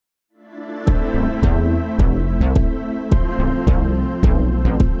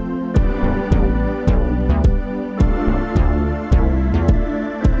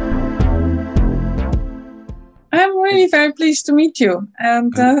very pleased to meet you.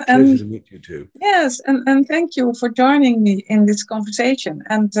 Pleasure to meet you too. Yes, and thank you for joining me in this conversation.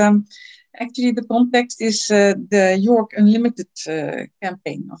 And actually, the context is the York Unlimited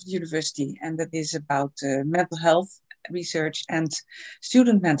campaign of the university, and that is about mental health research and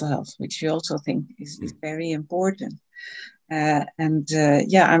student mental health, which we also think is very important. I'm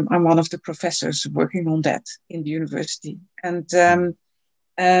one of the professors working on that in the university. And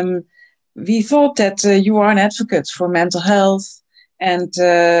we thought that you are an advocate for mental health and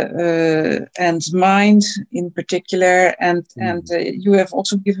mind in particular, and you have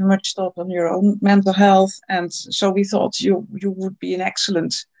also given much thought on your own mental health, and so we thought you would be an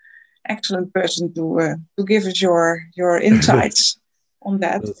excellent person to give us your insights on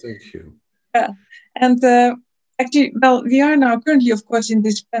that. Well, thank you. Yeah, and actually, well, we are now currently, of course, in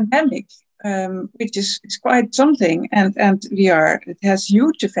this pandemic, which is quite something, and it has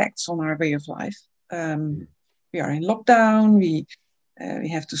huge effects on our way of life. We are in lockdown. We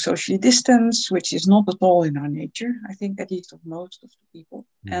have to socially distance, which is not at all in our nature, I think, at least of most of the people.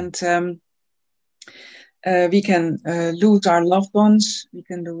 And we can lose our loved ones. We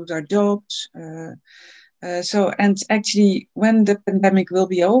can lose our jobs. And actually, when the pandemic will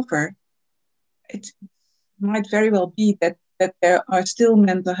be over, it might very well be that there are still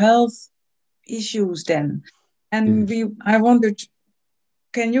mental health issues then. And I wondered,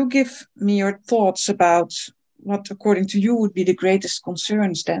 can you give me your thoughts about what, according to you, would be the greatest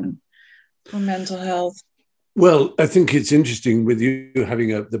concerns then for mental health? Well, I think it's interesting with you having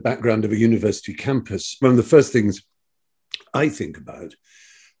the background of a university campus. One of the first things I think about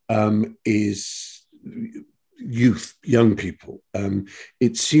is youth, young people.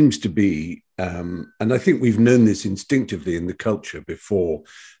 It seems to be, and I think we've known this instinctively in the culture before,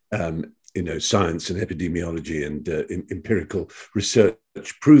 science and epidemiology and empirical research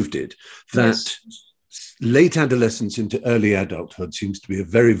proved it, that late adolescence into early adulthood seems to be a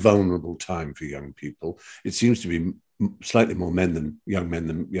very vulnerable time for young people. It seems to be slightly more young men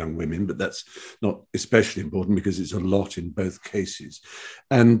than young women, but that's not especially important because it's a lot in both cases.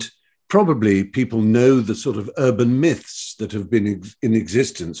 And probably people know the sort of urban myths that have been in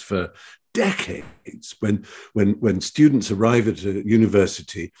existence for decades. When students arrive at a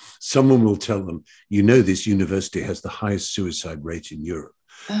university, someone will tell them, this university has the highest suicide rate in Europe.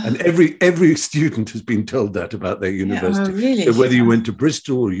 And every student has been told that about their university. Really? So whether you went to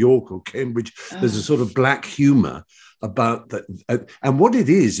Bristol or York or Cambridge, there's a sort of black humor about that. And what it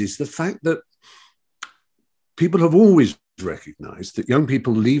is the fact that people have always recognized that young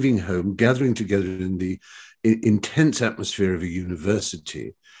people leaving home, gathering together in the intense atmosphere of a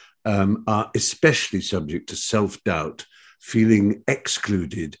university, are especially subject to self-doubt, feeling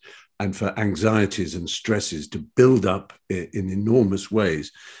excluded, and for anxieties and stresses to build up in enormous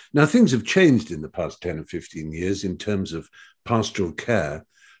ways. Now, things have changed in the past 10 or 15 years in terms of pastoral care,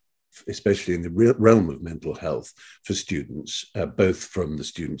 especially in the realm of mental health for students, both from the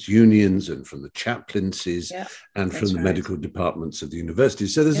students' unions and from the chaplaincies and from the medical departments of the university.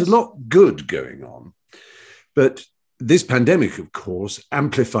 So there's a lot good going on. But this pandemic, of course,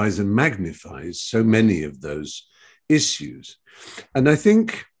 amplifies and magnifies so many of those issues. And I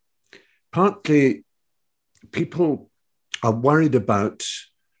think partly people are worried about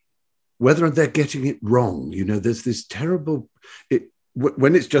whether they're getting it wrong. There's this terrible...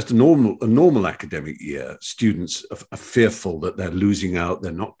 when it's just a normal academic year, students are fearful that they're losing out,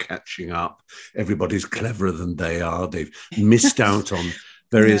 they're not catching up, everybody's cleverer than they are, they've missed out on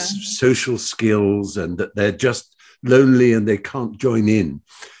various social skills, and that they're just lonely and they can't join in.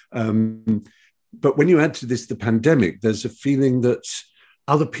 But when you add to this the pandemic, there's a feeling that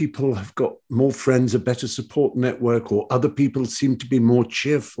other people have got more friends, a better support network, or other people seem to be more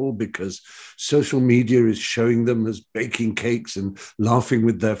cheerful because social media is showing them as baking cakes and laughing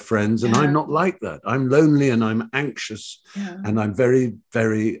with their friends. And I'm not like that. I'm lonely and I'm anxious and I'm very,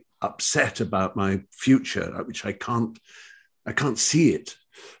 very upset about my future, which I can't see it.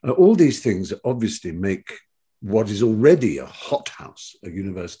 All these things obviously make what is already a hothouse, a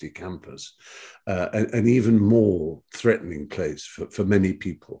university campus, an even more threatening place for many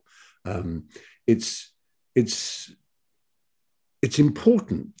people. It's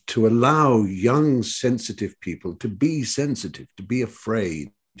important to allow young, sensitive people to be sensitive, to be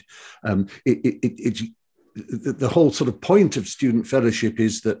afraid. The whole sort of point of student fellowship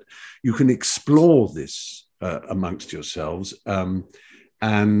is that you can explore this amongst yourselves,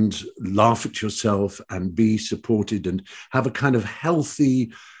 and laugh at yourself and be supported and have a kind of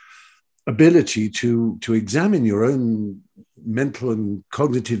healthy ability to examine your own mental and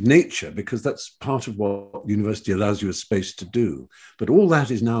cognitive nature, because that's part of what university allows you a space to do. But all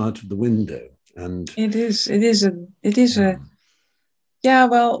that is now out of the window. And it is a yeah,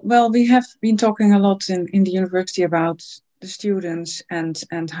 well, we have been talking a lot in the university about the students and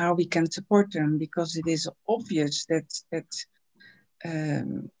how we can support them, because it is obvious that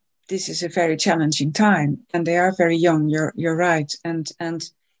um, this is a very challenging time, and they are very young. You're right, and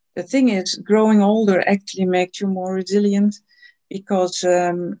the thing is, growing older actually makes you more resilient, because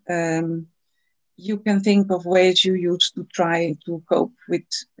you can think of ways you used to try to cope with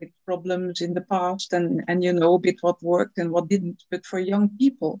problems in the past, and you know a bit what worked and what didn't. But for young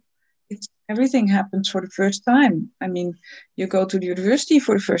people, it's everything happens for the first time. I mean, you go to the university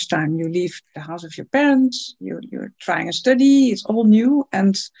for the first time, you leave the house of your parents, you're trying a study, it's all new,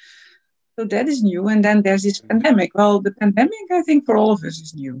 and so that is new. And then there's this pandemic. Well, the pandemic, I think, for all of us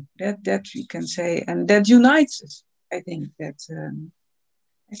is new. That we can say, and that unites us. I think that.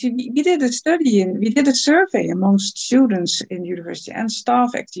 Actually, we did a study and we did a survey amongst students in university and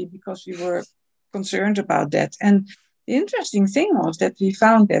staff, actually, because we were concerned about that. And the interesting thing was that we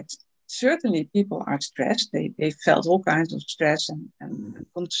found that certainly people are stressed. They felt all kinds of stress and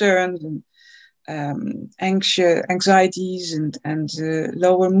concerns and anxieties and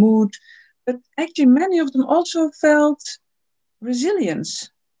lower mood. But actually, many of them also felt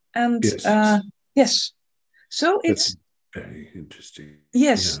resilience. And yes, yes, so that's it's very interesting.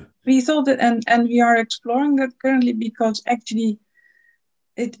 yes, Yeah. we thought that, and we are exploring that currently, because actually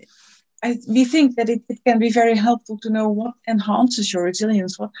it we think that it can be very helpful to know what enhances your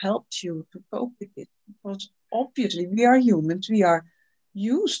resilience, what helps you to cope with it. Because obviously we are humans, we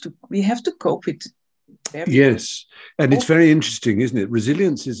have to cope with very Yes. And it's very interesting, isn't it?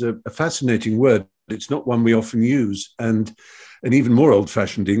 Resilience is a fascinating word. It's not one we often use. And an even more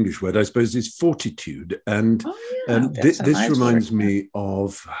old-fashioned English word, I suppose, is fortitude. And oh yeah, that's a this nice word. reminds me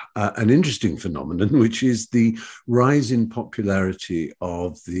of an interesting phenomenon, which is the rise in popularity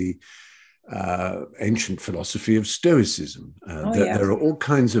of the ancient philosophy of Stoicism. Oh yeah, There are all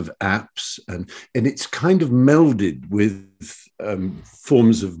kinds of apps, and it's kind of melded with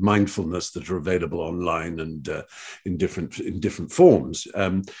forms of mindfulness that are available online and in different forms.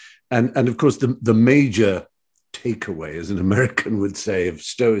 And of course, the major takeaway, as an American would say, of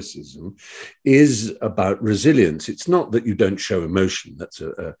Stoicism is about resilience. It's not that you don't show emotion,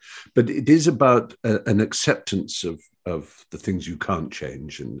 but it is about an acceptance of the things you can't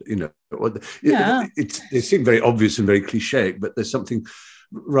change. And, yeah, they seem very obvious and very cliche, but there's something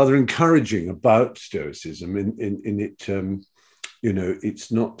rather encouraging about Stoicism in it.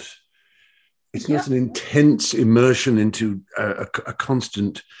 It's yeah, not an intense immersion into a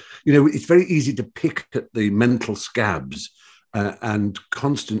constant, it's very easy to pick at the mental scabs and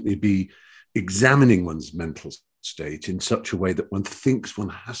constantly be examining one's mental state in such a way that one thinks one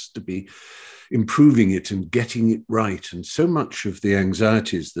has to be improving it and getting it right. And so much of the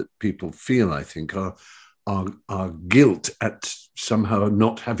anxieties that people feel, I think, are guilt at somehow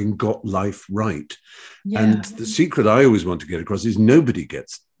not having got life right. yeah. And the secret I always want to get across is nobody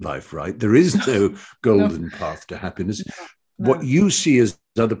gets life right. There is no No, golden path to happiness. no, What no. you see as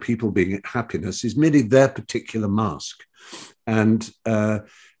other people being happiness is merely their particular mask. And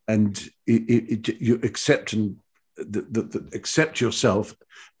you accept accept yourself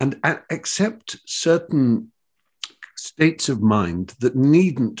and accept certain states of mind that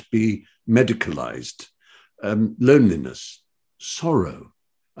needn't be medicalized. Loneliness, sorrow.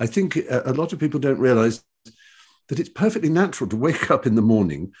 I think a lot of people don't realize that it's perfectly natural to wake up in the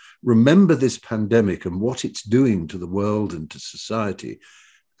morning, remember this pandemic and what it's doing to the world and to society,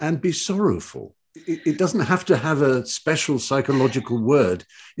 and be sorrowful. It doesn't have to have a special psychological word.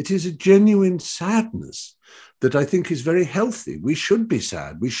 It is a genuine sadness that I think is very healthy. We should be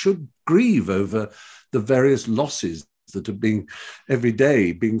sad. We should grieve over the various losses that are being every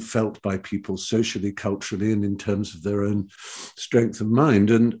day being felt by people socially, culturally, and in terms of their own strength of mind.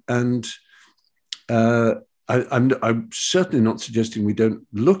 I'm certainly not suggesting we don't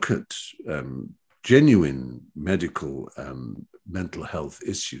look at genuine medical mental health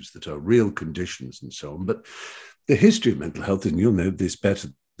issues that are real conditions and so on. But the history of mental health, and you'll know this better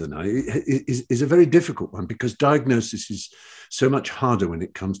than I, is a very difficult one, because diagnosis is so much harder when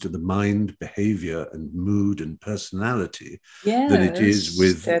it comes to the mind, behavior, and mood and personality than it is Yes,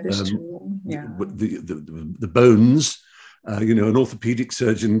 with that is true. Yeah. the bones. An orthopedic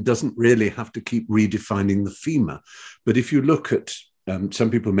surgeon doesn't really have to keep redefining the femur. But if you look at,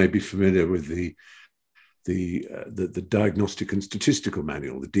 some people may be familiar with the Diagnostic and Statistical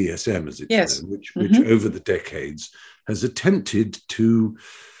Manual, the DSM as it's Yes. known, which Mm-hmm. over the decades has attempted to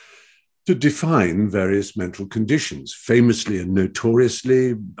to define various mental conditions. Famously and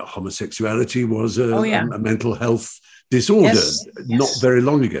notoriously, homosexuality was a mental health disorder not very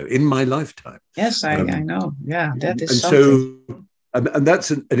long ago, in my lifetime. Yes, I know. Yeah, that is and something. So, and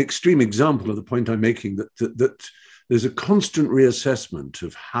that's an extreme example of the point I'm making, that there's a constant reassessment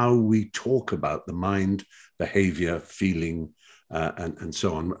of how we talk about the mind, behavior, feeling, and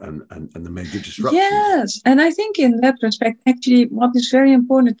so on, and the major disruptions. Yes, and I think in that respect, actually, what is very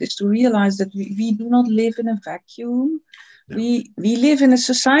important is to realize that we do not live in a vacuum. No. We live in a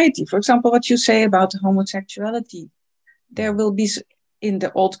society. For example, what you say about homosexuality, there will be, in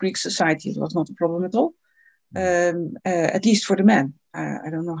the old Greek society, it was not a problem at all, at least for the men. I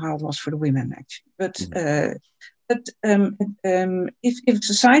don't know how it was for the women, actually, but if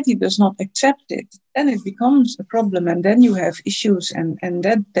society does not accept it, then it becomes a problem, and then you have issues, and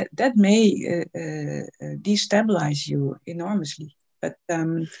that may destabilize you enormously. But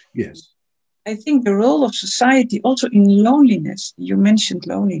yes, I think the role of society also in loneliness. You mentioned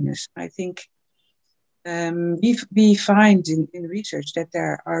loneliness. I think we find in research that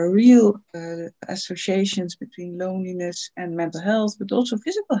there are real associations between loneliness and mental health, but also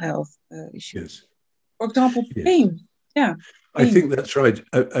physical health issues. Yes. For example, pain. Yeah. I think that's right.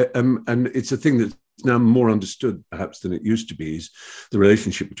 And it's a thing that's now more understood perhaps than it used to be, is the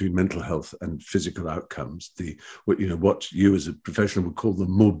relationship between mental health and physical outcomes. What you as a professional would call the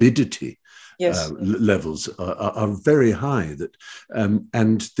morbidity levels are very high.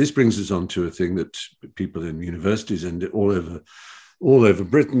 And this brings us on to a thing that people in universities and all over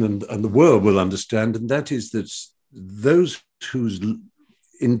Britain and the world will understand, and that is that those whose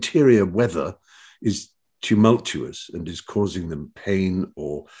interior weather is tumultuous and is causing them pain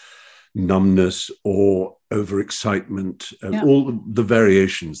or numbness or overexcitement, all the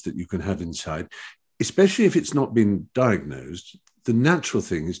variations that you can have inside, especially if it's not been diagnosed, the natural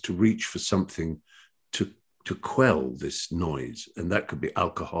thing is to reach for something to quell this noise. And that could be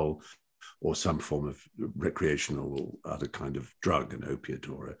alcohol or some form of recreational or other kind of drug, an opiate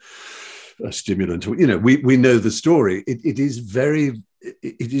or a stimulant. We know the story. It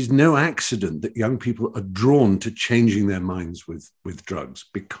is no accident that young people are drawn to changing their minds with drugs,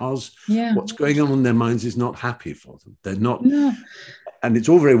 because what's going on in their minds is not happy for them. They're not. No. And it's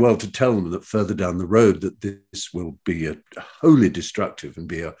all very well to tell them that further down the road that this will be a wholly destructive and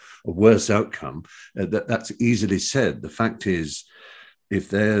be a worse outcome. That's easily said. The fact is,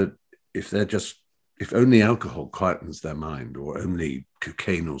 if only alcohol quietens their mind, or only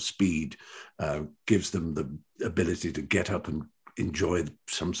cocaine or speed gives them the ability to get up and enjoy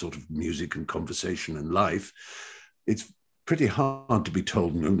some sort of music and conversation and life, it's pretty hard to be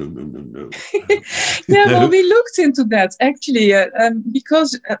told no. Well, we looked into that actually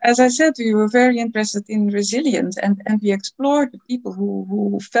because, as I said, we were very interested in resilience, and we explored the people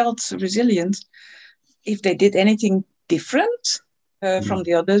who felt resilient, if they did anything different from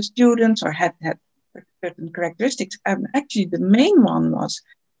the other students or had certain characteristics. Actually, the main one was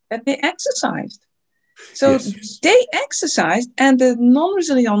that they exercised. So they exercised, and the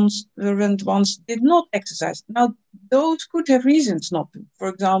non-resilient ones did not exercise. Now, those could have reasons not to. For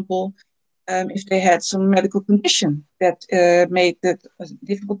example, if they had some medical condition that made it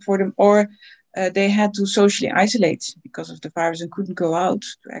difficult for them, or they had to socially isolate because of the virus and couldn't go out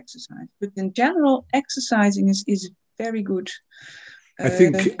to exercise. But in general, exercising is very good. I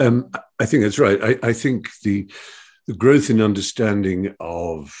think that's right. I think the growth in understanding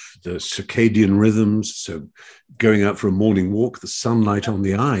of the circadian rhythms, so going out for a morning walk, the sunlight on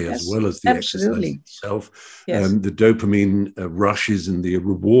the eye, as well as the exercise itself, the dopamine rushes and the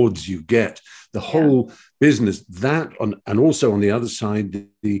rewards you get, the whole business, and also on the other side,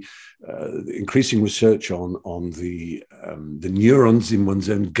 the increasing research on the neurons in one's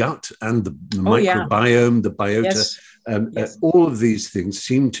own gut and the microbiome, the biota, all of these things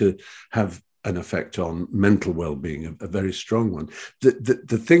seem to have an effect on mental well-being, a very strong one.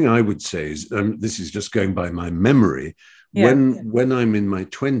 The thing I would say is, this is just going by my memory, when I'm in my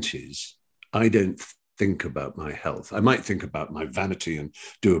 20s, I don't think about my health. I might think about my vanity and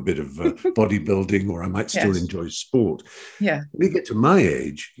do a bit of bodybuilding, or I might still enjoy sport. When you get to my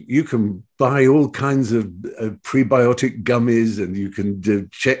age, you can buy all kinds of prebiotic gummies, and you can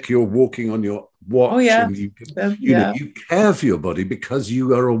check you're walking on your watch, and you can, you care for your body because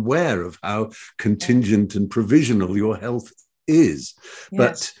you are aware of how contingent and provisional your health is.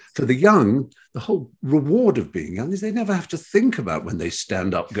 But for the young, the whole reward of being young is they never have to think about when they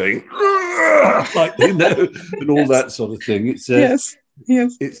stand up going like and all that sort of thing. It's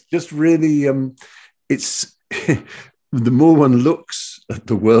it's just really it's the more one looks at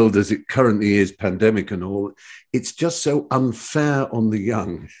the world as it currently is, pandemic and all, it's just so unfair on the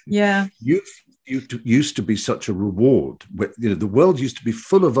young. Yeah. Youth used to be such a reward. The world used to be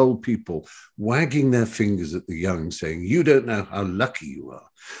full of old people wagging their fingers at the young, saying, "You don't know how lucky you are."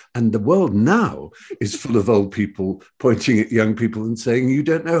 And the world now is full of old people pointing at young people and saying, "You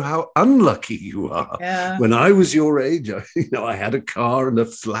don't know how unlucky you are." Yeah. When I was your age, I had a car and a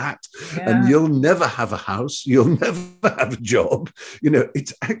flat, and you'll never have a house. You'll never have a job.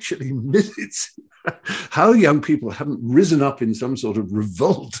 It's actually how young people haven't risen up in some sort of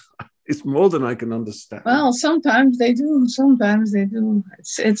revolt. It's more than I can understand. Well, sometimes they do.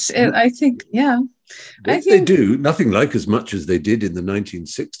 I think, yeah. They do. Nothing like as much as they did in the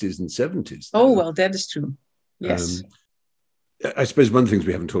 1960s and 70s. Oh, well, that is true. Yes. I suppose one of the things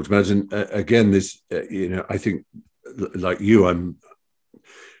we haven't talked about, and again, this, I think, like you,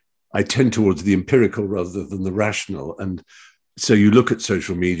 I tend towards the empirical rather than the rational. And so you look at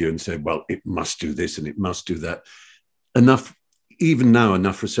social media and say, well, it must do this and it must do that. Even now,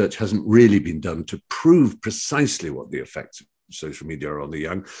 enough research hasn't really been done to prove precisely what the effects of social media are on the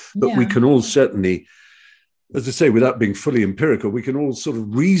young. But we can all certainly, as I say, without being fully empirical, we can all sort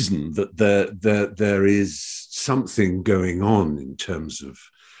of reason that there is something going on in terms of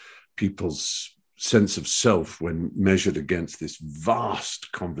people's sense of self when measured against this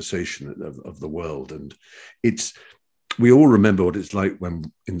vast conversation of the world. And we all remember what it's like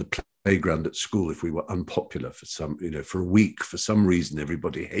when in the playground at school, if we were unpopular for a week, for some reason,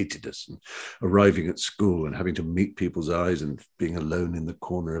 everybody hated us, and arriving at school and having to meet people's eyes and being alone in the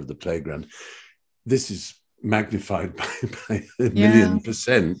corner of the playground. This is magnified by a million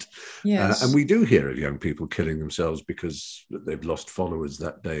percent. Yes. And we do hear of young people killing themselves because they've lost followers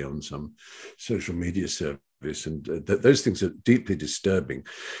that day on some social media service. And those things are deeply disturbing.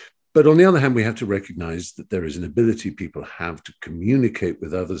 But on the other hand, we have to recognize that there is an ability people have to communicate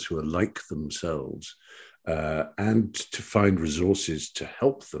with others who are like themselves, and to find resources to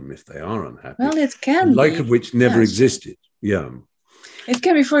help them if they are unhappy. Well, it can be. Of which never existed. Yeah. It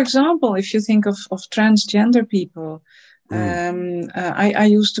can be, for example, if you think of transgender people. I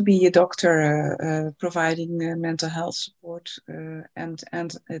used to be a doctor providing mental health support, and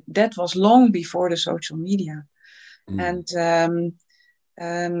that was long before the social media. And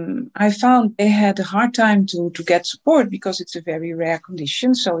I found they had a hard time to get support because it's a very rare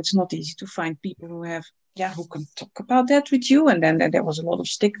condition. So it's not easy to find people who can talk about that with you. And then there was a lot of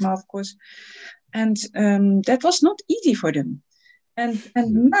stigma, of course. And that was not easy for them. And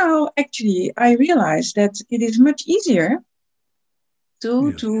now, actually, I realize that it is much easier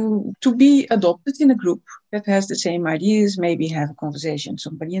to be adopted in a group that has the same ideas, maybe have a conversation,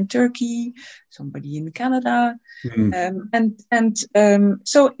 somebody in Turkey, somebody in Canada. So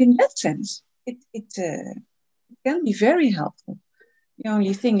in that sense, it can be very helpful. The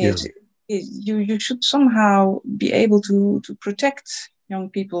only thing is you should somehow be able to protect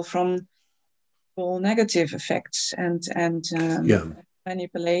young people from all negative effects and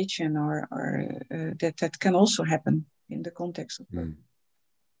manipulation or that can also happen in the context of that.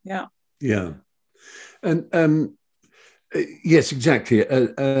 And yes, exactly.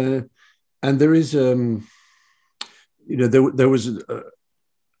 And there is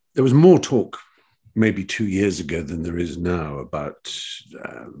there was more talk maybe 2 years ago than there is now about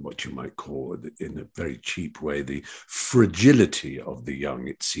what you might call, in a very cheap way, the fragility of the young.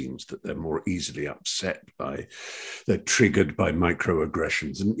 It seems that they're more easily upset they're triggered by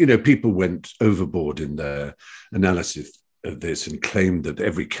microaggressions. And, people went overboard in their analysis of this and claimed that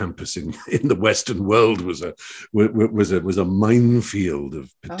every campus in the Western world was a minefield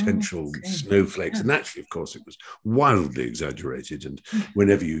of potential snowflakes. And actually, of course, it was wildly exaggerated. And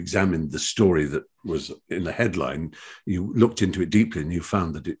whenever you examined the story that was in the headline, you looked into it deeply and you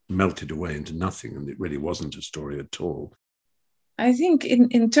found that it melted away into nothing, and it really wasn't a story at all. I think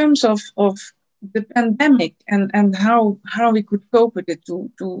in terms of the pandemic and how we could cope with it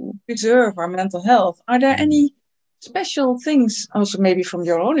to preserve our mental health, are there any special things also maybe from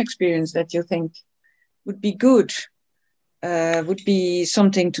your own experience that you think would be good, would be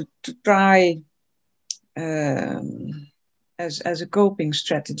something to try as a coping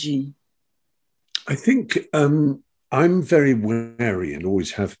strategy? I think I'm very wary, and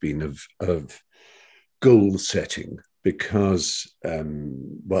always have been, of goal setting. Because,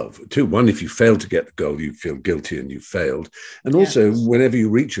 one, if you fail to get the goal, you feel guilty and you failed. And also, whenever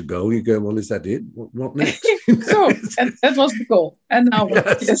you reach a goal, you go, well, is that it? What next? So that was the goal. And now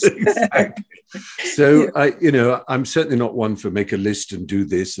what? Yes, exactly. So, I'm certainly not one for make a list and do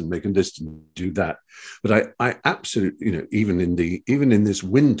this and make a list and do that. But I absolutely, even in this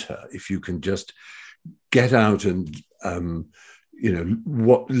winter, if you can just get out and look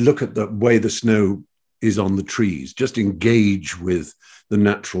at the way the snow is on the trees, just engage with the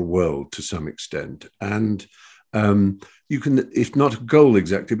natural world to some extent. And you can, if not a goal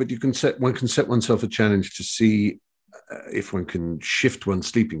exactly, but one can set oneself a challenge to see if one can shift one's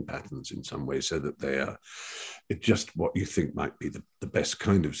sleeping patterns in some way so that they are just what you think might be the best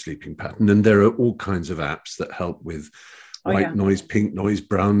kind of sleeping pattern. And there are all kinds of apps that help with white noise, pink noise,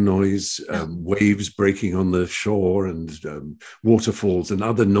 brown noise, waves breaking on the shore, and waterfalls and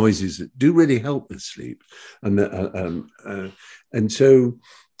other noises that do really help with sleep. And so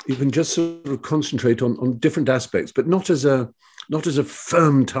you can just sort of concentrate on different aspects, but not as a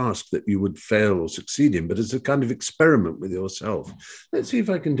firm task that you would fail or succeed in, but as a kind of experiment with yourself. Let's see if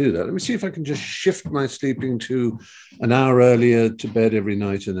I can do that. Let me see if I can just shift my sleeping to an hour earlier to bed every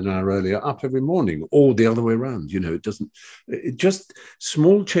night and an hour earlier up every morning, or the other way around. It just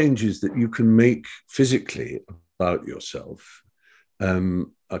small changes that you can make physically about yourself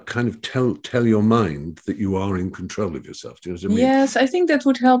kind of tell your mind that you are in control of yourself. Do you know what I mean? Yes, I think that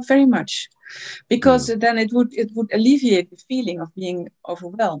would help very much, because then it would alleviate the feeling of being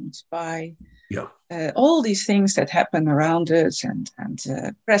overwhelmed by all these things that happen around us, and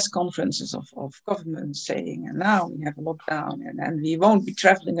press conferences of governments saying, and now we have a lockdown, and we won't be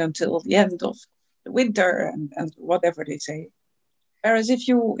traveling until the end of the winter, and whatever they say. Whereas if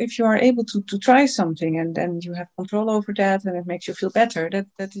you are able to try something, and then you have control over that, and it makes you feel better,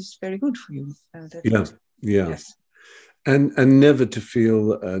 that is very good for you. Yes. And never to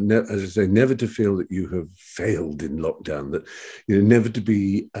feel, as I say, never to feel that you have failed in lockdown. That never to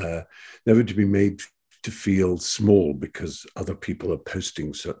be made to feel small because other people are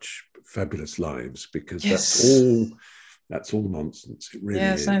posting such fabulous lives. Because that's all nonsense. It really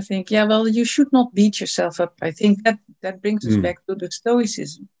is. I think, you should not beat yourself up. I think that brings us back to the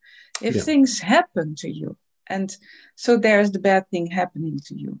Stoicism. If things happen to you, and so there's the bad thing happening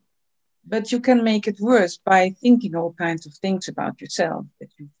to you, but you can make it worse by thinking all kinds of things about yourself, that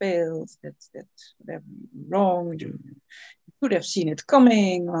you failed, that whatever you wrong, you could have seen it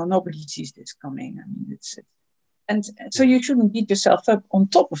coming. Well, nobody sees this coming. I mean, and so you shouldn't beat yourself up on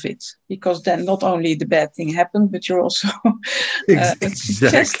top of it, because then not only the bad thing happened, but you're also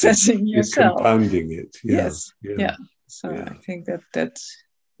chastising yourself. You're compounding it. Yes. So I think that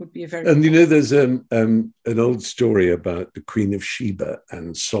would be a very... And there's an old story about the Queen of Sheba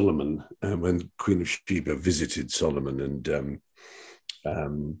and Solomon, when Queen of Sheba visited Solomon,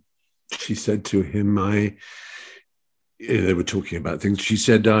 and she said to him, they were talking about things. She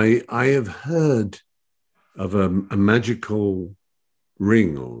said, I have heard of a magical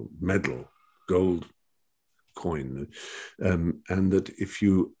ring or medal, gold coin, and that if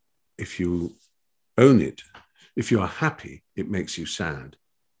you own it, if you are happy, it makes you sad,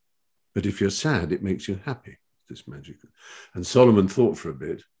 but if you're sad, it makes you happy. This magical. And Solomon thought for a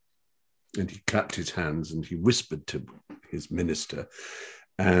bit, and he clapped his hands and he whispered to his minister,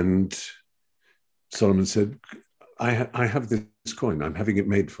 and Solomon said, I have this coin, I'm having it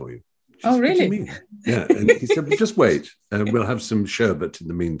made for you. Oh, really? What do you mean? Yeah. And he said, well, just wait. We'll have some sherbet in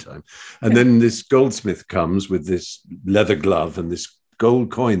the meantime. And then this goldsmith comes with this leather glove and this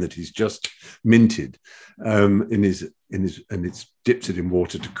gold coin that he's just minted and it's dips it in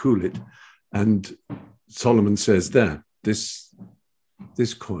water to cool it. And Solomon says, this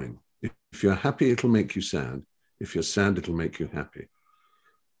coin, if you're happy, it'll make you sad. If you're sad, it'll make you happy.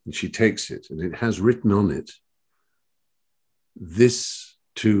 And she takes it, and it has written on it, this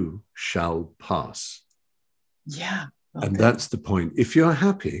too shall pass. Yeah. Okay. And that's the point. If you're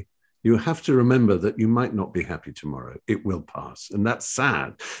happy, you have to remember that you might not be happy tomorrow. It will pass. And that's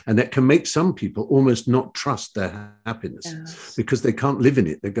sad. And that can make some people almost not trust their happiness because they can't live in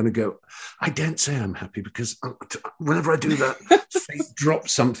it. They're going to go, I don't say I'm happy because whenever I do that, fate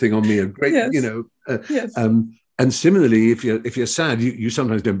drops something on me, a great, and similarly, if you're sad, you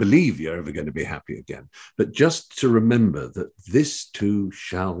sometimes don't believe you're ever going to be happy again. But just to remember that this too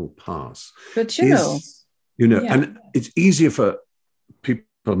shall pass. But and it's easier for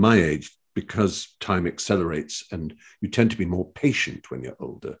people my age because time accelerates and you tend to be more patient when you're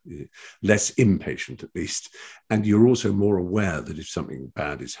older, less impatient at least. And you're also more aware that if something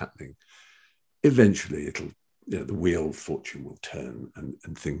bad is happening, eventually the wheel of fortune will turn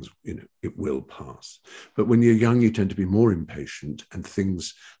and things, it will pass. But when you're young, you tend to be more impatient and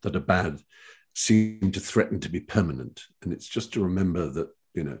things that are bad seem to threaten to be permanent. And it's just to remember that,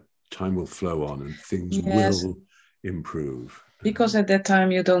 time will flow on and things will improve. Because at that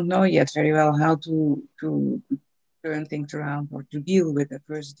time, you don't know yet very well how to turn things around or to deal with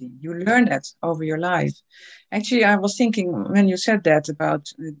adversity. You learn that over your life. Actually, I was thinking when you said that about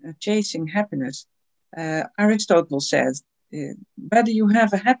chasing happiness, Aristotle says, whether you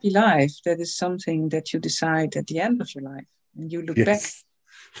have a happy life, that is something that you decide at the end of your life. And you look back.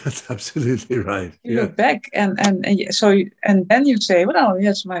 That's absolutely right. You look back, and then you say, well,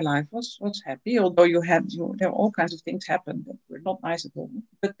 yes, my life was happy, although there are all kinds of things happen that were not nice at all.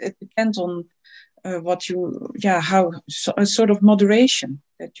 But it depends on a sort of moderation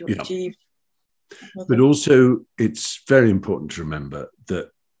that you achieve. But also, it's very important to remember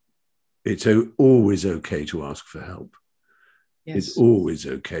that it's always okay to ask for help. Yes. It's always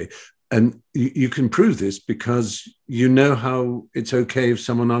okay. And you can prove this because you know how it's okay if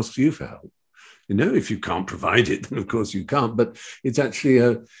someone asks you for help. You know, if you can't provide it, then of course you can't. But it's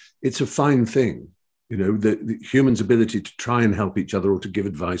actually it's a fine thing. You know, the human's ability to try and help each other or to give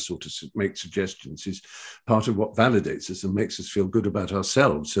advice or to make suggestions is part of what validates us and makes us feel good about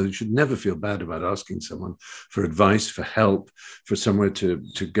ourselves. So you should never feel bad about asking someone for advice, for help, for somewhere to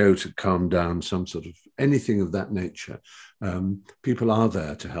go to calm down, some sort of anything of that nature. People are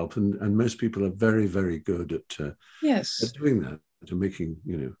there to help, and most people are very, very good at doing that, at making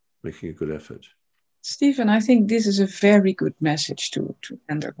a good effort. Stephen, I think this is a very good message to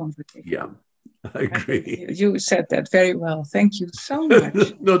end our conversation. Yeah. I agree. You said that very well. Thank you so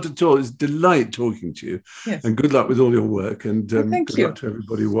much. Not at all. It's a delight talking to you. Yes. And good luck with all your work. And good you. luck to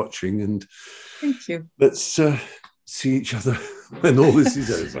everybody watching. And thank you. Let's see each other when all this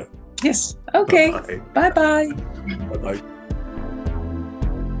is over. Yes. Okay. Bye-bye. Bye-bye. Bye-bye.